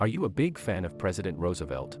Are you a big fan of President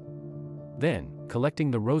Roosevelt? Then, collecting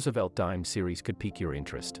the Roosevelt dime series could pique your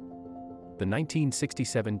interest. The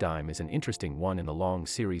 1967 dime is an interesting one in the long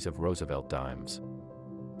series of Roosevelt dimes.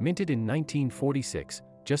 Minted in 1946,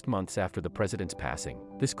 just months after the president's passing,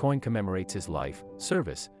 this coin commemorates his life,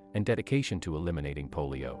 service, and dedication to eliminating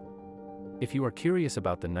polio. If you are curious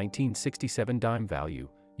about the 1967 dime value,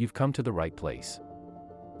 you've come to the right place.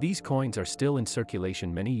 These coins are still in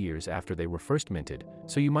circulation many years after they were first minted,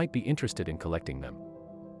 so you might be interested in collecting them.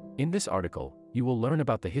 In this article, you will learn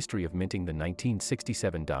about the history of minting the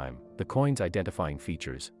 1967 dime, the coin's identifying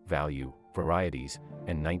features, value, varieties,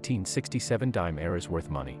 and 1967 dime errors worth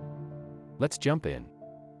money. Let's jump in.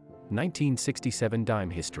 1967 dime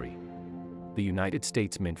history. The United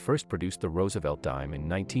States Mint first produced the Roosevelt dime in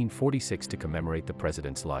 1946 to commemorate the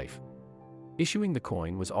president's life. Issuing the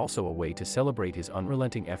coin was also a way to celebrate his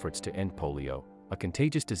unrelenting efforts to end polio, a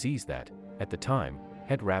contagious disease that, at the time,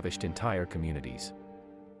 had ravished entire communities.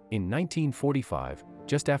 In 1945,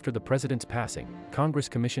 just after the president's passing, Congress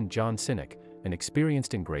commissioned John Sinnock, an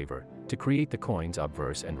experienced engraver, to create the coin's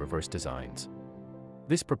obverse and reverse designs.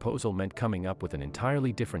 This proposal meant coming up with an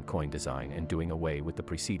entirely different coin design and doing away with the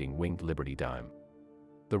preceding winged Liberty dime.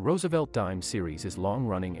 The Roosevelt dime series is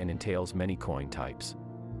long-running and entails many coin types.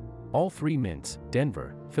 All three mints,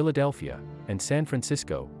 Denver, Philadelphia, and San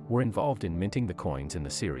Francisco, were involved in minting the coins in the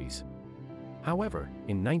series. However,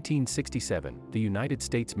 in 1967, the United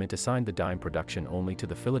States Mint assigned the dime production only to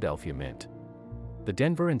the Philadelphia Mint. The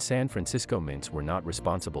Denver and San Francisco mints were not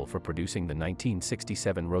responsible for producing the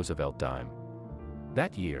 1967 Roosevelt dime.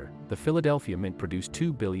 That year, the Philadelphia Mint produced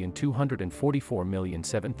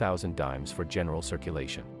 2,244,007,000 dimes for general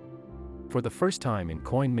circulation. For the first time in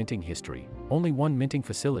coin minting history, only one minting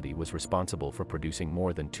facility was responsible for producing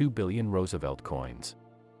more than 2 billion Roosevelt coins.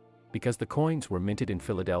 Because the coins were minted in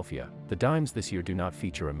Philadelphia, the dimes this year do not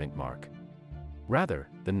feature a mint mark. Rather,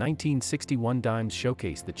 the 1961 dimes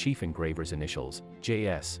showcase the chief engraver's initials,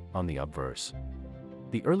 JS, on the obverse.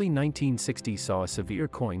 The early 1960s saw a severe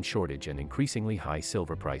coin shortage and increasingly high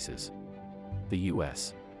silver prices. The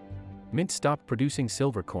U.S. Mint stopped producing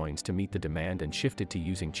silver coins to meet the demand and shifted to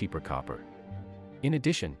using cheaper copper. In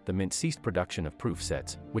addition, the mint ceased production of proof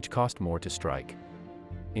sets, which cost more to strike.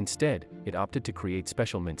 Instead, it opted to create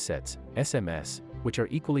special mint sets, SMS, which are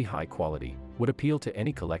equally high quality, would appeal to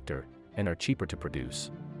any collector, and are cheaper to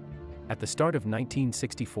produce. At the start of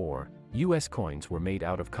 1964, U.S. coins were made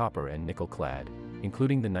out of copper and nickel-clad,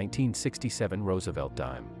 including the 1967 Roosevelt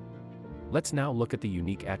dime. Let's now look at the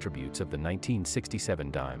unique attributes of the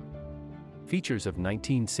 1967 dime. Features of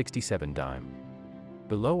 1967 dime.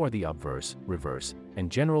 Below are the obverse, reverse,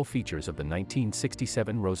 and general features of the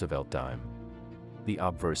 1967 Roosevelt dime. The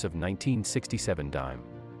obverse of 1967 dime.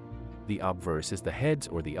 The obverse is the heads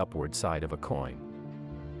or the upward side of a coin.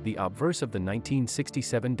 The obverse of the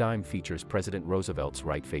 1967 dime features President Roosevelt's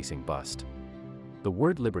right-facing bust. The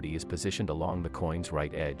word Liberty is positioned along the coin's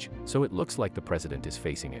right edge, so it looks like the president is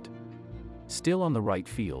facing it. Still on the right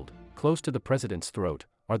field, close to the president's throat,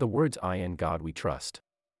 are the words "I and God We Trust."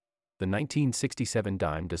 The 1967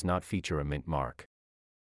 dime does not feature a mint mark.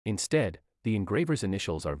 Instead, the engraver's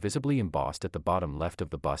initials are visibly embossed at the bottom left of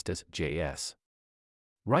the bust as JS.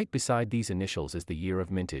 Right beside these initials is the year of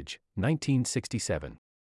mintage, 1967.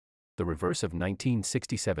 The reverse of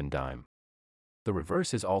 1967 dime. The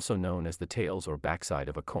reverse is also known as the tails or backside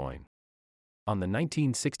of a coin. On the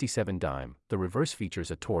 1967 dime, the reverse features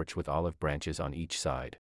a torch with olive branches on each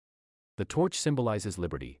side. The torch symbolizes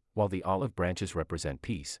liberty, while the olive branches represent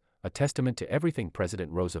peace, a testament to everything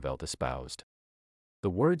President Roosevelt espoused.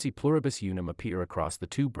 The words E pluribus unum appear across the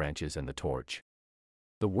two branches and the torch.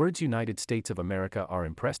 The words United States of America are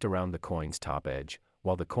impressed around the coin's top edge,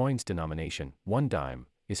 while the coin's denomination, 1 dime,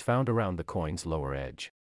 is found around the coin's lower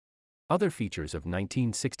edge. Other features of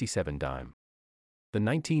 1967 dime. The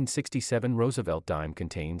 1967 Roosevelt dime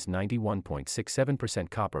contains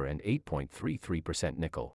 91.67% copper and 8.33%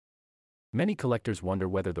 nickel. Many collectors wonder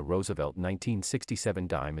whether the Roosevelt 1967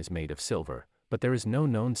 dime is made of silver, but there is no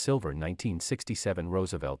known silver 1967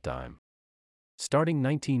 Roosevelt dime. Starting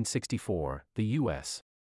 1964, the U.S.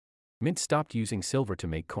 Mint stopped using silver to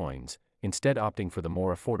make coins, instead opting for the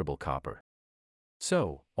more affordable copper.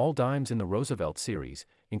 So, all dimes in the Roosevelt series,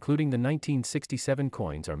 including the 1967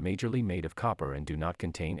 coins, are majorly made of copper and do not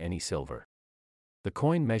contain any silver. The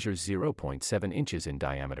coin measures 0.7 inches in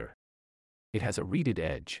diameter. It has a reeded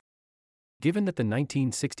edge. Given that the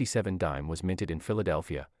 1967 dime was minted in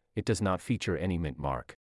Philadelphia, it does not feature any mint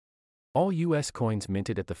mark. All U.S. coins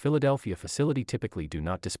minted at the Philadelphia facility typically do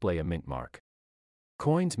not display a mint mark.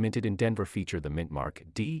 Coins minted in Denver feature the mint mark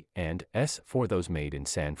D and S for those made in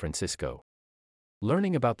San Francisco.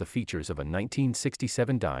 Learning about the features of a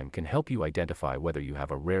 1967 dime can help you identify whether you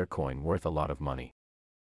have a rare coin worth a lot of money.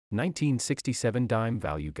 1967 Dime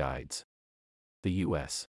Value Guides. The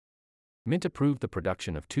U.S. Mint approved the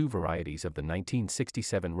production of two varieties of the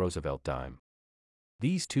 1967 Roosevelt dime.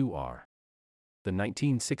 These two are the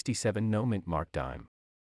 1967 No Mint Mark dime,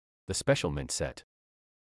 the Special Mint set.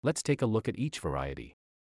 Let's take a look at each variety.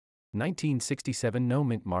 1967 No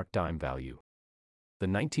Mint Mark Dime Value. The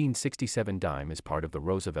 1967 dime is part of the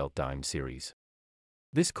Roosevelt dime series.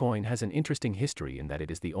 This coin has an interesting history in that it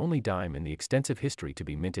is the only dime in the extensive history to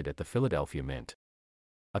be minted at the Philadelphia Mint.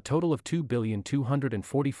 A total of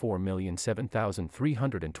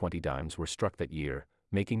 2,244,007,320 dimes were struck that year,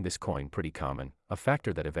 making this coin pretty common, a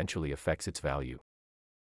factor that eventually affects its value.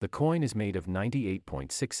 The coin is made of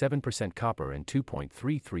 98.67% copper and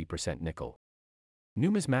 2.33% nickel.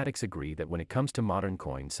 Numismatics agree that when it comes to modern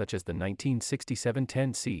coins such as the 1967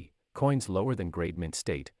 10C, coins lower than grade mint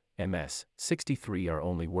state, MS 63 are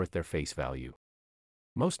only worth their face value.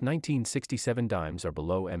 Most 1967 dimes are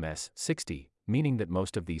below MS 60, meaning that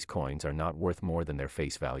most of these coins are not worth more than their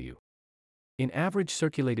face value. In average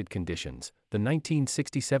circulated conditions, the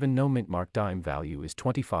 1967 No Mint Mark dime value is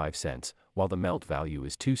 25 cents, while the melt value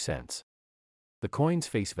is 2 cents. The coin's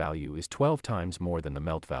face value is 12 times more than the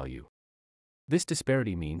melt value. This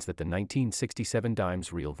disparity means that the 1967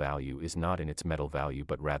 dime's real value is not in its metal value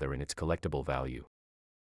but rather in its collectible value.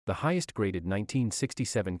 The highest graded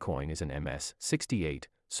 1967 coin is an MS 68,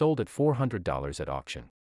 sold at $400 at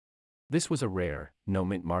auction. This was a rare, no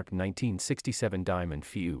mint mark 1967 dime and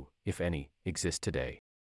few, if any, exist today.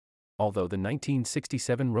 Although the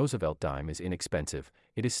 1967 Roosevelt dime is inexpensive,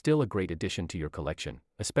 it is still a great addition to your collection,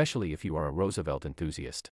 especially if you are a Roosevelt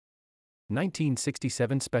enthusiast.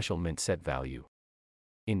 1967 Special Mint Set Value.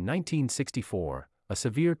 In 1964, a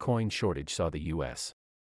severe coin shortage saw the U.S.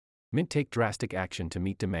 Mint take drastic action to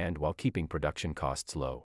meet demand while keeping production costs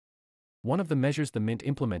low. One of the measures the Mint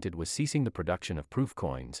implemented was ceasing the production of proof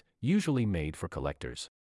coins, usually made for collectors.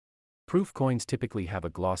 Proof coins typically have a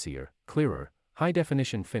glossier, clearer,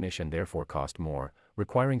 high-definition finish and therefore cost more,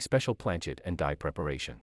 requiring special planchet and die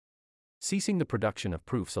preparation. Ceasing the production of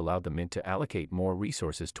proofs allowed the Mint to allocate more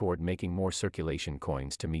resources toward making more circulation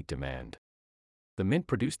coins to meet demand. The Mint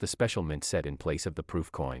produced the Special Mint set in place of the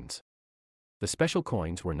proof coins. The special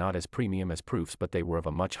coins were not as premium as proofs, but they were of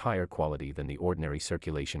a much higher quality than the ordinary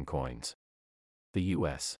circulation coins. The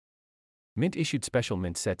U.S. Mint issued Special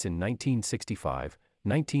Mint sets in 1965,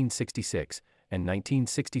 1966, and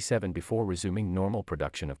 1967 before resuming normal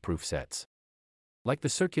production of proof sets. Like the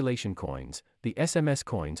circulation coins, the SMS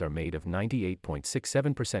coins are made of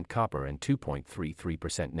 98.67% copper and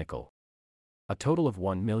 2.33% nickel. A total of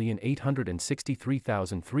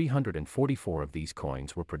 1,863,344 of these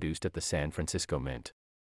coins were produced at the San Francisco Mint.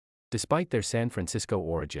 Despite their San Francisco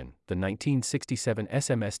origin, the 1967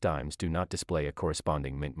 SMS dimes do not display a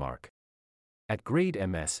corresponding mint mark. At grade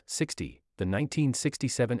MS 60, the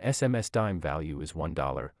 1967 SMS dime value is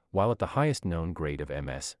 $1, while at the highest known grade of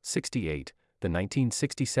MS 68, the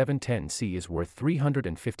 1967 10C is worth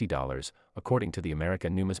 $350, according to the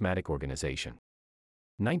American Numismatic Organization.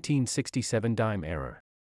 1967 Dime Error.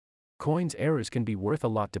 Coins' errors can be worth a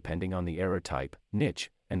lot depending on the error type,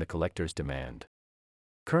 niche, and the collector's demand.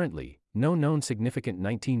 Currently, no known significant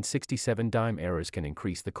 1967 dime errors can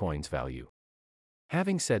increase the coin's value.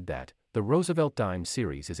 Having said that, the Roosevelt dime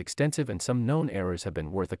series is extensive and some known errors have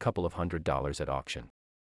been worth a couple of $100s at auction.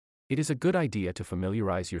 It is a good idea to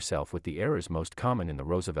familiarize yourself with the errors most common in the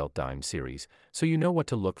Roosevelt dime series, so you know what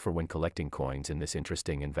to look for when collecting coins in this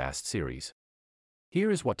interesting and vast series. Here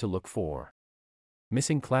is what to look for.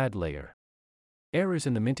 Missing clad layer. Errors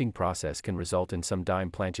in the minting process can result in some dime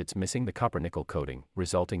planchets missing the copper-nickel coating,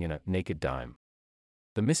 resulting in a naked dime.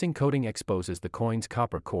 The missing coating exposes the coin's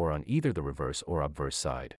copper core on either the reverse or obverse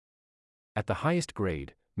side. At the highest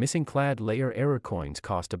grade, missing clad layer error coins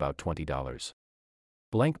cost about $20.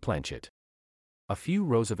 Blank planchet. A few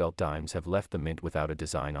Roosevelt dimes have left the mint without a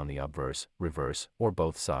design on the obverse, reverse, or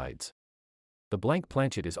both sides. The blank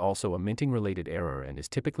planchet is also a minting-related error and is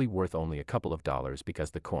typically worth only a couple of dollars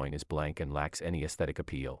because the coin is blank and lacks any aesthetic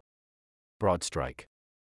appeal. Broad strike.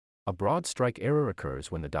 A broad strike error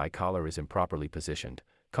occurs when the die collar is improperly positioned,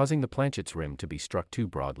 causing the planchet's rim to be struck too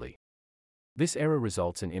broadly. This error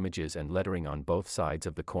results in images and lettering on both sides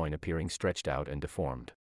of the coin appearing stretched out and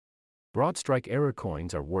deformed. Broad strike error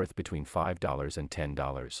coins are worth between $5 and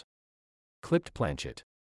 $10. Clipped planchet.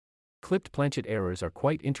 Clipped planchet errors are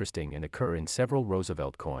quite interesting and occur in several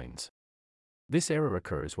Roosevelt coins. This error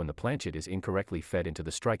occurs when the planchet is incorrectly fed into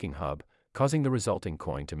the striking hub, causing the resulting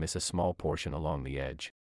coin to miss a small portion along the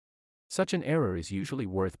edge. Such an error is usually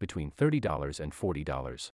worth between $30 and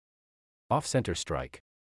 $40. Off-center strike.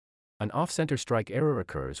 An off-center strike error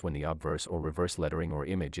occurs when the obverse or reverse lettering or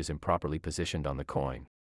image is improperly positioned on the coin.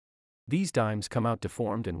 These dimes come out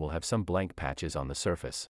deformed and will have some blank patches on the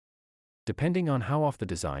surface. Depending on how off the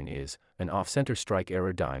design is, an off-center strike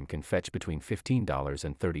error dime can fetch between $15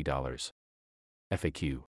 and $30.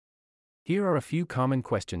 FAQ. Here are a few common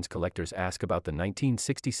questions collectors ask about the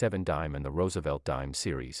 1967 dime and the Roosevelt dime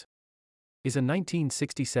series. Is a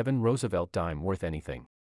 1967 Roosevelt dime worth anything?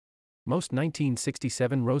 Most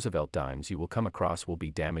 1967 Roosevelt dimes you will come across will be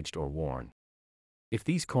damaged or worn. If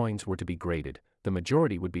these coins were to be graded, the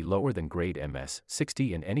majority would be lower than grade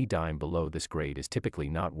MS-60, and any dime below this grade is typically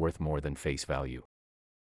not worth more than face value.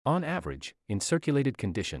 On average, in circulated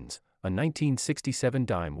conditions, a 1967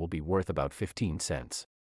 dime will be worth about 15 cents.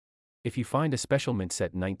 If you find a special mint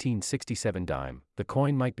set 1967 dime, the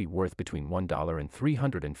coin might be worth between $1 and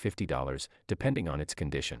 $350, depending on its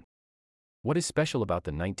condition. What is special about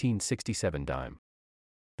the 1967 dime?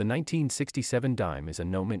 The 1967 dime is a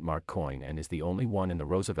no-mint mark coin and is the only one in the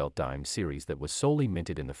Roosevelt dime series that was solely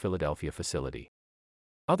minted in the Philadelphia facility.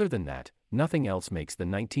 Other than that, nothing else makes the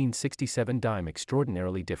 1967 dime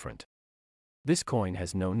extraordinarily different. This coin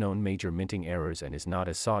has no known major minting errors and is not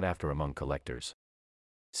as sought after among collectors.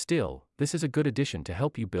 Still, this is a good addition to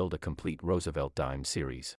help you build a complete Roosevelt dime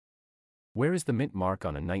series. Where is the mint mark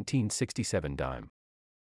on a 1967 dime?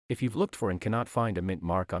 If you've looked for and cannot find a mint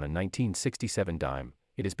mark on a 1967 dime,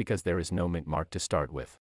 it is because there is no mint mark to start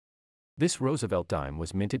with. This Roosevelt dime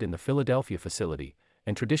was minted in the Philadelphia facility,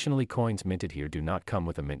 and traditionally coins minted here do not come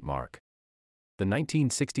with a mint mark. The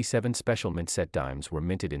 1967 special mint set dimes were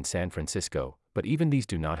minted in San Francisco, but even these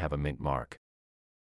do not have a mint mark.